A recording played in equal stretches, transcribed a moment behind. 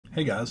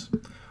Hey guys,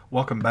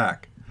 welcome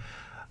back.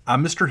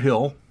 I'm Mr.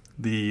 Hill,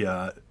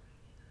 the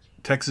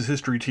Texas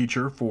history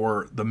teacher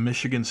for the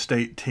Michigan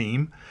State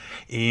team,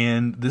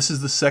 and this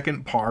is the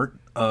second part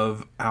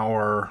of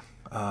our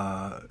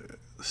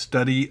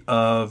study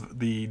of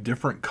the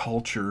different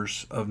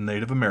cultures of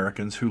Native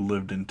Americans who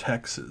lived in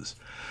Texas.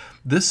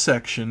 This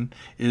section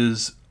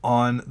is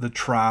on the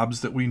tribes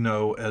that we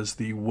know as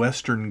the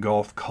Western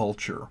Gulf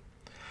culture.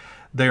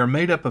 They are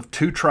made up of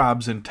two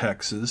tribes in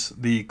Texas,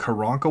 the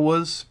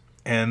Karankawas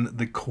and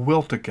the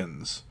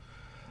Quilticans.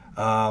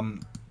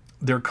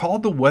 They're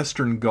called the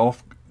Western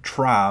Gulf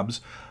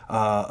tribes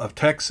of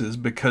Texas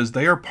because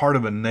they are part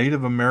of a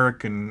Native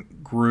American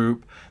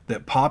group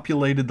that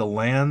populated the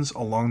lands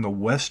along the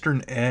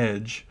western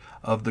edge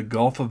of the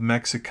Gulf of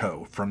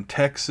Mexico, from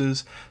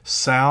Texas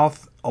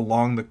south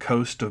along the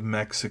coast of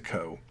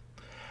Mexico.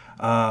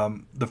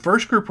 The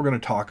first group we're going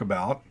to talk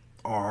about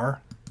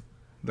are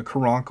the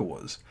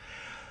Karankawas.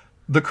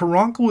 The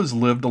Karankawas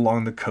lived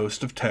along the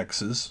coast of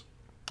Texas.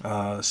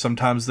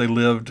 Sometimes they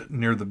lived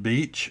near the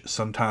beach.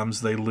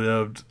 Sometimes they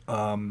lived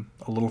a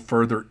little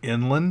further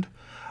inland.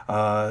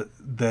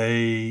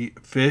 They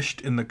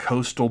fished in the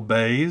coastal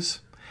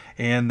bays,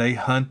 and they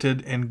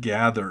hunted and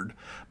gathered,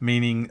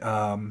 meaning,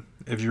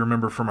 if you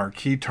remember from our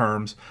key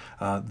terms,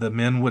 the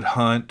men would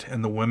hunt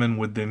and the women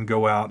would then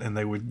go out and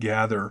they would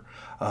gather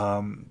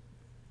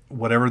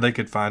whatever they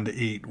could find to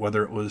eat,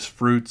 whether it was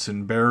fruits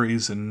and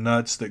berries and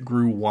nuts that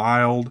grew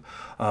wild,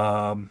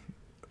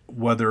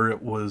 whether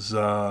it was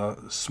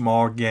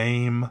small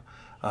game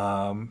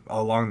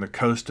along the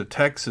coast of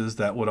Texas.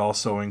 That would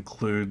also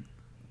include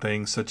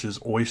things such as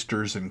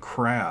oysters and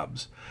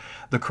crabs.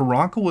 The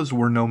Karankawas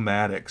were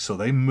nomadic, so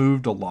they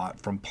moved a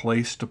lot from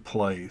place to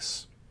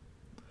place.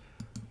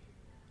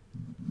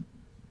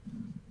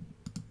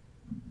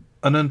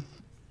 An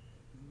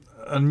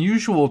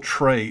unusual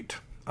trait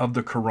of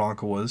the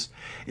Karankawas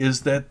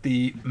is that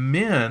the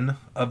men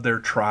of their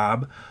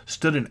tribe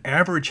stood an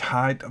average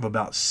height of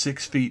about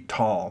 6 feet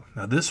tall.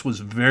 Now, this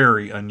was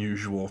very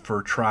unusual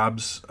for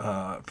tribes,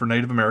 for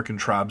Native American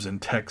tribes in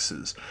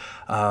Texas.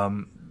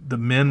 The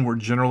men were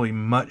generally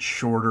much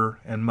shorter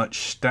and much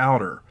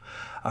stouter.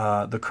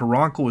 The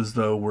Karankawas,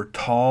 though, were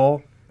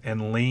tall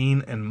and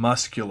lean and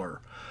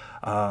muscular.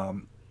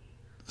 Some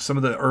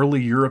of the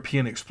early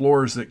European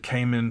explorers that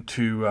came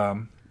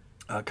into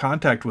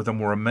contact with them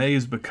were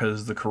amazed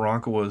because the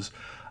Karankawas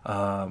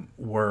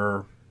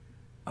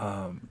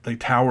they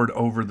towered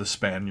over the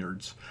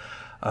Spaniards.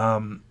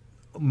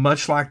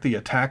 Much like the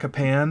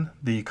Atacapan,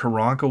 the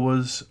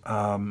Karankawas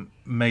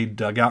made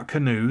dugout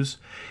canoes,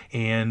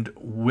 and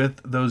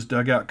with those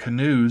dugout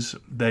canoes,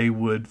 they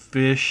would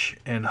fish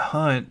and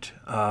hunt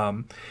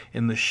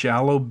in the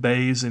shallow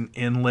bays and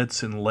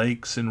inlets and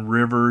lakes and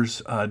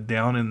rivers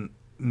down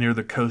near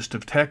the coast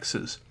of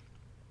Texas.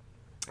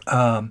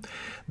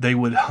 They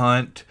would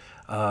hunt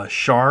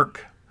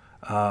shark,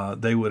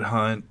 they would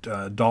hunt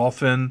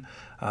dolphin,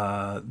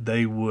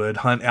 they would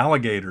hunt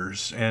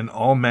alligators and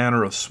all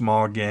manner of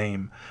small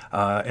game,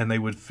 and they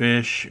would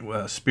fish,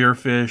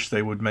 spearfish.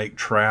 They would make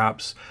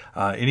traps,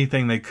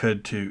 anything they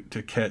could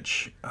to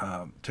catch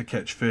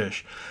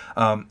fish.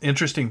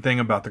 Interesting thing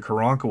about the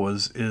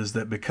Karankawas is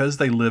that because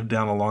they lived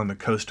down along the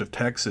coast of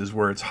Texas,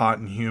 where it's hot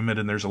and humid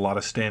and there's a lot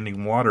of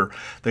standing water,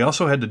 they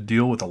also had to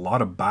deal with a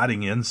lot of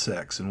biting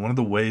insects. And one of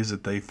the ways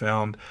that they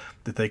found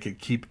that they could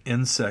keep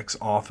insects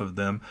off of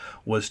them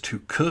was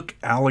to cook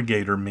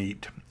alligator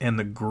meat, and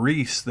the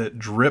grease that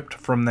dripped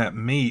from that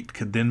meat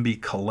could then be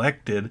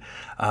collected,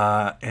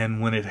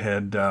 and when it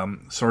had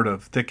sort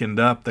of thickened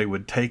up, they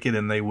would take it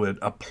and they would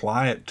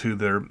apply it to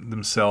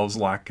themselves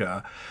like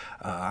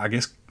I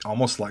guess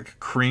almost like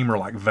cream or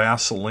like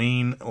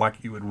Vaseline,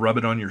 like you would rub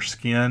it on your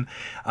skin,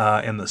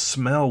 and the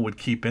smell would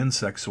keep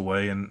insects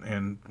away,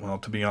 and well,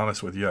 to be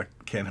honest with you, I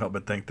can't help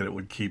but think that it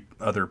would keep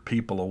other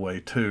people away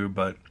too.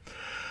 But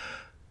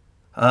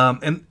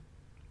and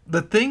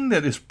the thing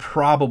that is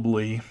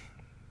probably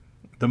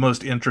the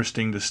most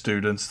interesting to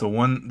students, the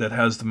one that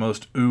has the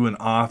most ooh and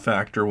ah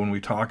factor when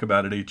we talk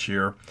about it each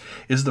year,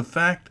 is the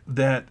fact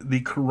that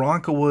the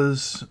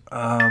Karankawas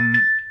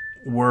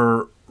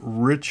were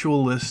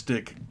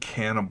ritualistic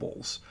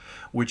cannibals,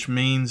 which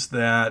means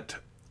that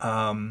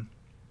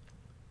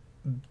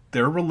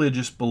their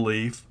religious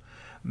belief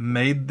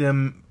made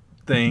them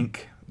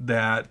think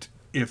that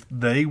if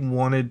they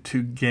wanted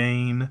to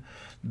gain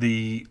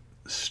the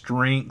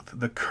strength,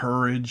 the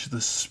courage,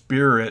 the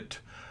spirit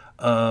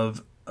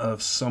of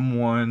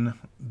someone,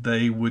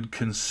 they would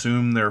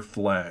consume their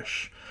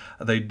flesh.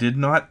 They did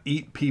not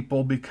eat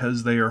people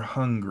because they are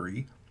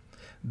hungry.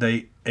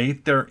 They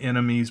ate their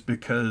enemies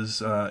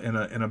because in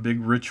a big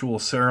ritual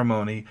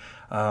ceremony,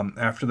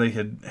 after they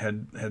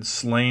had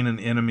slain an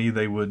enemy,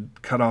 they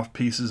would cut off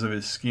pieces of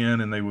his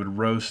skin and they would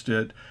roast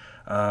it,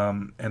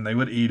 and they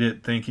would eat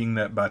it, thinking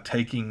that by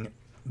taking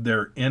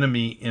their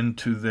enemy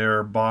into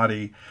their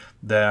body,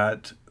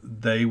 that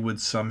they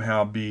would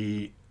somehow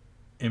be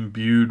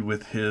imbued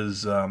with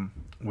his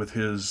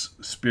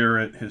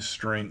spirit, his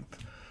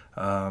strength,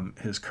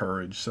 his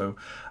courage. So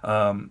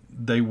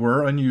they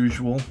were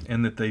unusual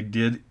in that they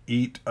did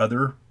eat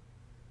other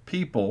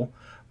people,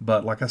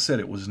 but like I said,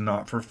 it was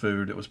not for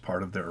food. It was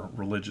part of their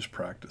religious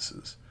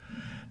practices.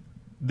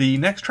 The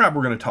next tribe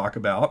we're going to talk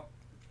about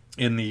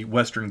in the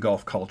Western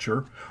Gulf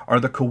culture are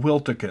the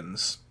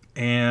Coahuiltecans.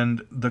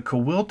 And the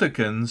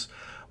Coahuiltecans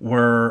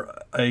were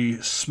a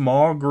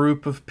small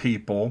group of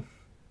people.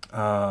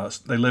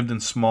 They lived in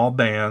small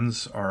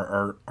bands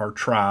or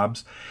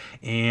tribes,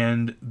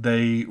 and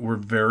they were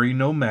very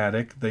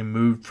nomadic. They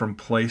moved from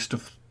place to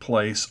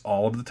place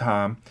all of the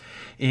time.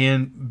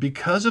 And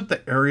because of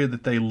the area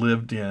that they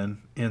lived in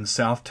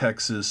South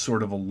Texas,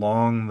 sort of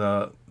along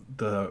the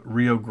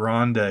Rio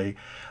Grande,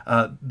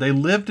 they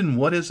lived in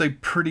what is a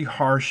pretty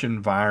harsh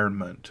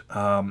environment.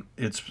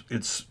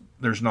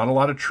 There's not a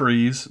lot of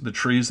trees. The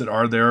trees that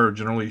are there are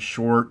generally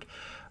short,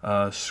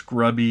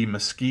 scrubby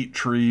mesquite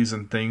trees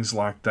and things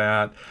like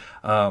that.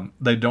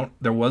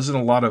 There wasn't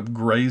a lot of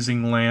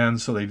grazing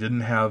land, so they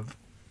didn't have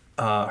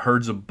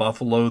herds of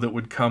buffalo that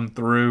would come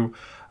through.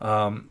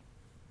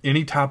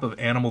 Any type of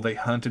animal they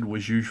hunted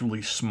was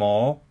usually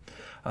small,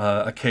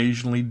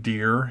 occasionally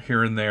deer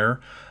here and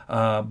there,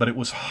 but it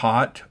was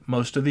hot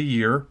most of the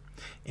year,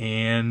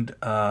 and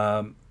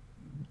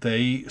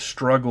they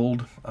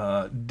struggled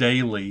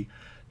daily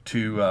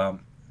to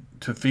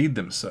feed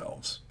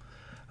themselves.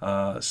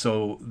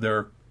 So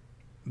their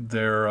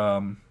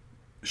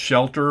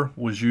shelter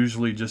was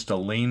usually just a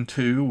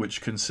lean-to,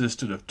 which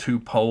consisted of 2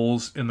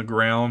 poles in the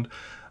ground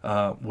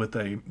with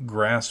a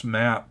grass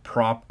mat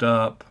propped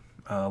up,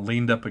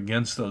 leaned up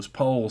against those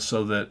poles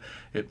so that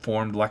it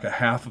formed like a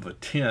half of a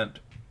tent.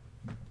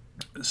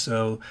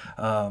 So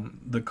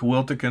the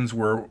Coahuiltecans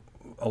were,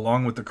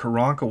 along with the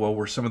Karankawa,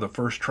 were some of the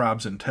first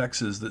tribes in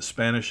Texas that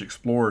Spanish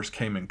explorers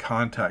came in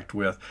contact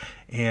with.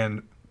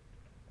 And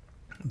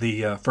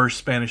the first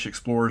Spanish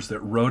explorers that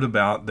wrote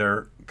about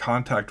their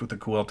contact with the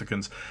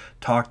Coahuiltecans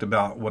talked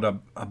about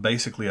what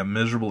basically a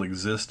miserable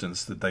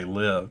existence that they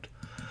lived.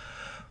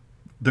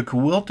 The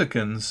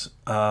Coahuiltecans,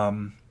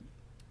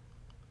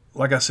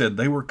 like I said,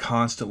 they were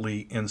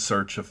constantly in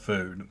search of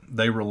food.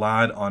 They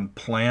relied on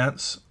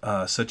plants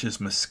such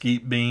as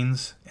mesquite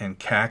beans and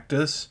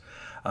cactus.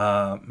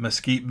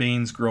 Mesquite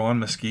beans grow on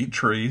mesquite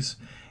trees,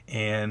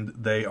 and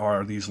they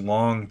are these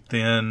long,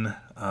 thin,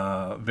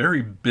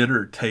 very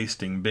bitter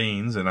tasting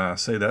beans. And I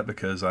say that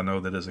because I know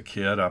that as a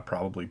kid I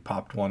probably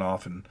popped one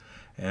off and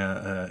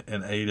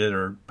ate it,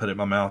 or put it in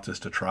my mouth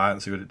just to try it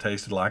and see what it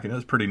tasted like. And it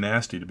was pretty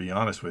nasty, to be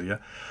honest with you.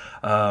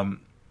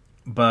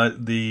 But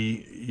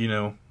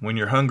when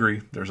you're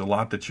hungry, there's a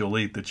lot that you'll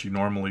eat that you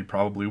normally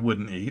probably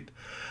wouldn't eat.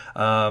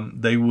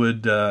 They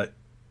would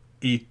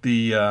eat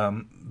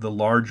the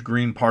large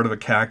green part of a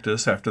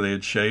cactus after they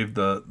had shaved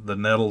the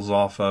nettles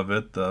off of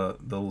it, the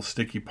little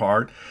sticky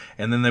part,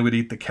 and then they would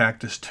eat the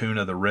cactus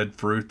tuna, the red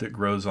fruit that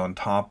grows on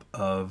top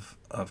of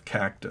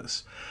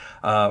cactus.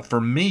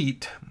 For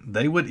meat,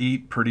 they would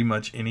eat pretty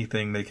much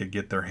anything they could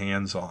get their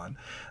hands on.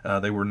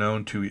 They were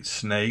known to eat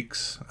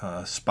snakes,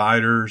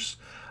 spiders.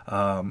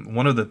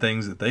 One of the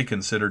things that they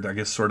considered, I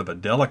guess, sort of a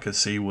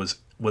delicacy was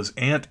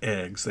ant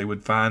eggs. They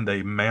would find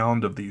a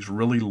mound of these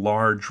really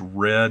large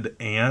red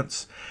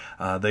ants.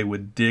 They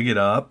would dig it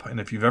up, and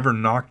if you've ever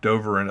knocked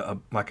over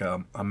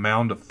a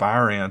mound of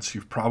fire ants,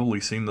 you've probably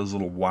seen those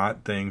little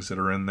white things that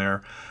are in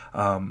there.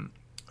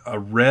 A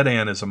red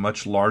ant is a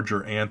much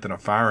larger ant than a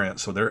fire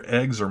ant, so their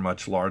eggs are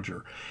much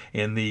larger.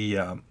 And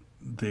the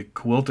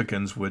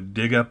Coahuiltecans would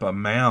dig up a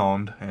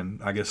mound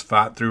and, I guess,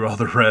 fight through all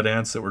the red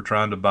ants that were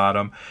trying to bite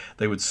them.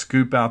 They would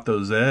scoop out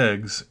those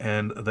eggs,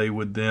 and they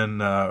would then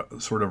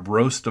sort of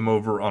roast them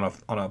over on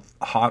a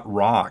hot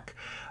rock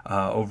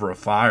over a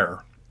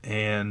fire.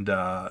 And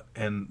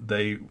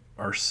they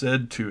are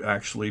said to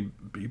actually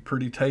be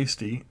pretty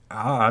tasty.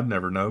 I'd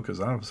never know, because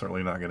I'm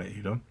certainly not going to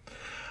eat them.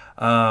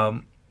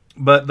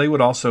 But they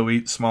would also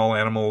eat small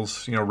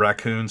animals,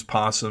 raccoons,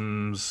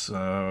 possums,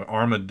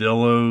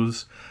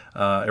 armadillos.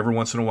 Every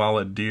once in a while,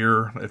 a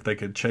deer, if they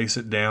could chase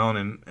it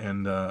down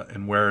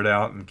and wear it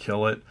out and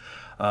kill it.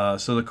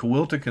 So the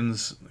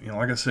Coahuiltecans,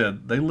 like I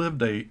said, they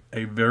lived a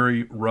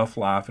very rough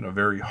life in a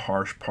very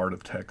harsh part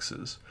of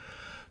Texas.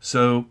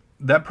 So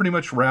that pretty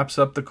much wraps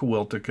up the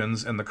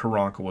Coahuiltecans and the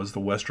Karankawas, the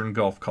Western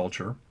Gulf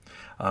culture.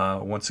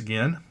 Once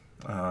again,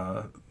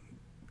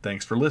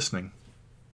 thanks for listening.